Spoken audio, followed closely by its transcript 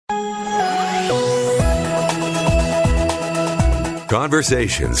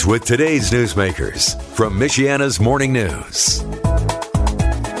Conversations with today's newsmakers from Michiana's Morning News.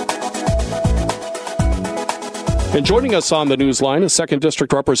 And joining us on the Newsline is 2nd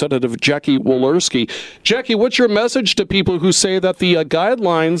District Representative Jackie Walorski. Jackie, what's your message to people who say that the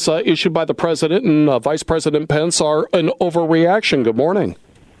guidelines issued by the President and Vice President Pence are an overreaction? Good morning.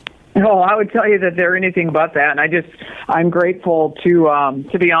 Oh, I would tell you that they're anything but that. And I'm grateful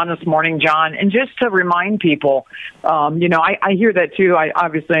to be on this morning, John. And just to remind people, I hear that too.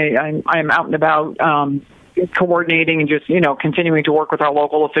 I'm out and about, coordinating and just, continuing to work with our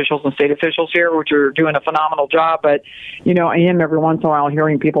local officials and state officials here, which are doing a phenomenal job. But, I am every once in a while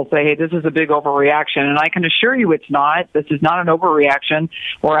hearing people say, hey, this is a big overreaction. And I can assure you it's not. This is not an overreaction.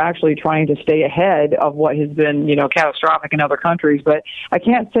 We're actually trying to stay ahead of what has been, catastrophic in other countries. But I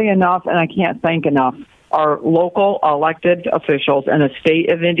can't say enough and I can't thank enough our local elected officials and the state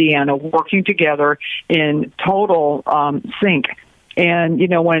of Indiana working together in total sync. And,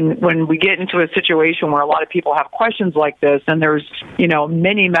 when we get into a situation where a lot of people have questions like this, and there's,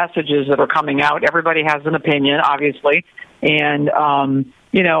 many messages that are coming out, everybody has an opinion, obviously. And,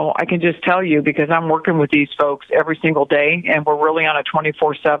 I can just tell you, because I'm working with these folks every single day, and we're really on a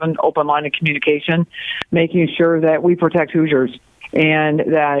 24/7 open line of communication, making sure that we protect Hoosiers. And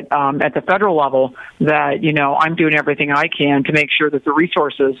that at the federal level, that, I'm doing everything I can to make sure that the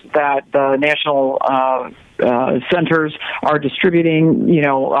resources that the national centers are distributing,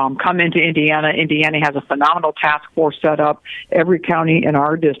 come into Indiana. Indiana has a phenomenal task force set up. Every county in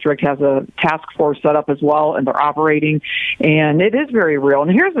our district has a task force set up as well, and they're operating. And it is very real.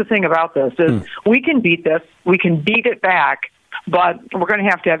 And here's the thing about this is we can beat this. We can beat it back, but we're going to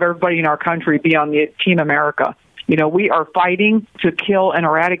have everybody in our country be on the Team America. We are fighting to kill and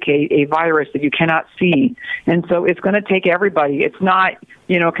eradicate a virus that you cannot see. And so it's going to take everybody. It's not,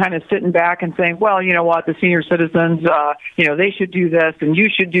 kind of sitting back and saying, well, you know what, the senior citizens, they should do this and you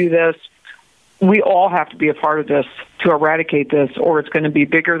should do this. We all have to be a part of this to eradicate this, or it's going to be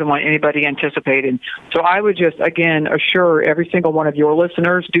bigger than what anybody anticipated. So I would just, again, assure every single one of your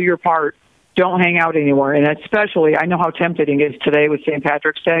listeners, do your part. Don't hang out anywhere. And especially, I know how tempting it is today with St.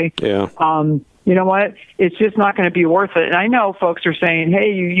 Patrick's Day. Yeah. You know what? It's just not going to be worth it. And I know folks are saying,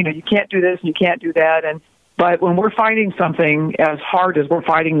 hey, you can't do this and you can't do that. But when we're fighting something as hard as we're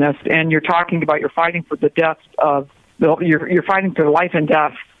fighting this, and you're talking about you're fighting for the death of, you're fighting for life and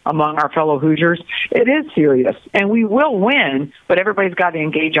death among our fellow Hoosiers, it is serious. And we will win, but everybody's got to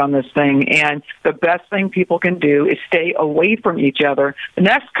engage on this thing. And the best thing people can do is stay away from each other. The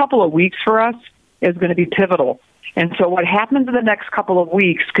next couple of weeks for us is going to be pivotal. And so what happens in the next couple of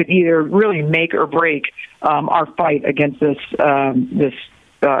weeks could either really make or break our fight against this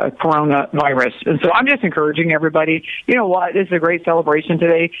coronavirus. And so I'm just encouraging everybody, you know what, this is a great celebration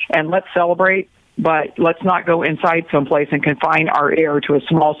today, and let's celebrate. But let's not go inside someplace and confine our air to a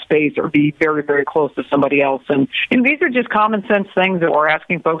small space or be very, very close to somebody else. And these are just common sense things that we're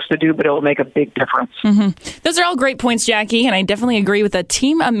asking folks to do, but it'll make a big difference. Mm-hmm. Those are all great points, Jackie, and I definitely agree with the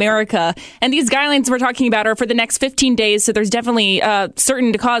Team America. And these guidelines we're talking about are for the next 15 days, so there's definitely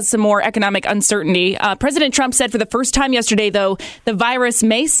certain to cause some more economic uncertainty. President Trump said for the first time yesterday, though, the virus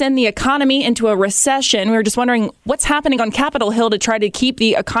may send the economy into a recession. We were just wondering what's happening on Capitol Hill to try to keep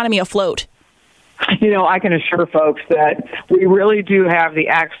the economy afloat. I can assure folks that we really do have the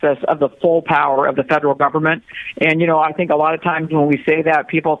access of the full power of the federal government. And, I think a lot of times when we say that,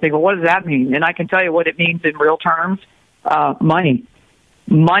 people think, well, what does that mean? And I can tell you what it means in real terms. Money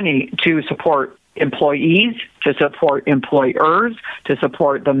to support employees, to support employers, to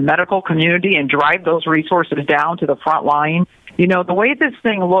support the medical community and drive those resources down to the front line. The way this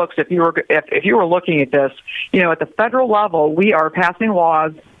thing looks, if you were looking at this, at the federal level, we are passing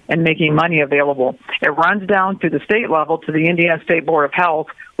laws and making money available. It runs down to the state level, to the Indiana State Board of Health,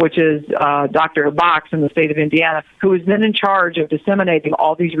 which is Dr. Box in the state of Indiana, who is then in charge of disseminating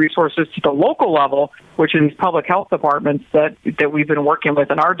all these resources to the local level, which are these public health departments that we've been working with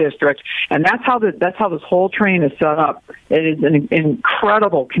in our district. And that's how this whole train is set up. It is an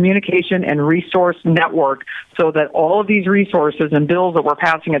incredible communication and resource network so that all of these resources and bills that we're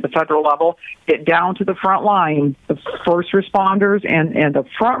passing at the federal level get down to the front line, the first responders and the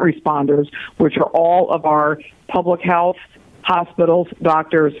front responders, which are all of our public health, hospitals,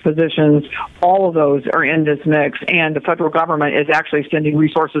 doctors, physicians, all of those are in this mix. And the federal government is actually sending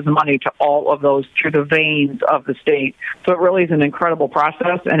resources and money to all of those through the veins of the state. So it really is an incredible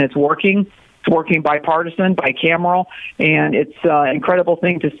process, and it's working. It's working bipartisan, bicameral, and it's an incredible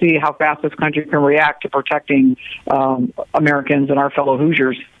thing to see how fast this country can react to protecting Americans and our fellow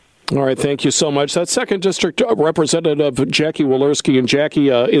Hoosiers. All right, thank you so much. That's 2nd District Representative Jackie Walorski. And Jackie,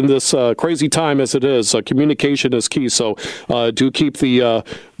 in this crazy time as it is, communication is key. So do keep the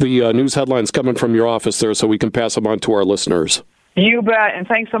news headlines coming from your office there so we can pass them on to our listeners. You bet. And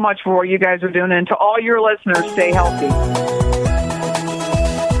thanks so much for what you guys are doing. And to all your listeners, stay healthy.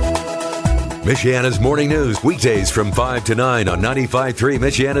 Michiana's Morning News, weekdays from 5 to 9 on 95.3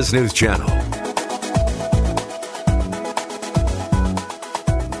 Michiana's News Channel.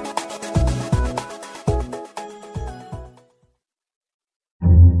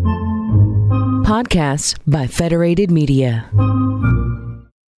 Podcasts by Federated Media.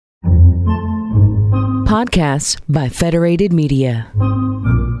 Podcasts by Federated Media.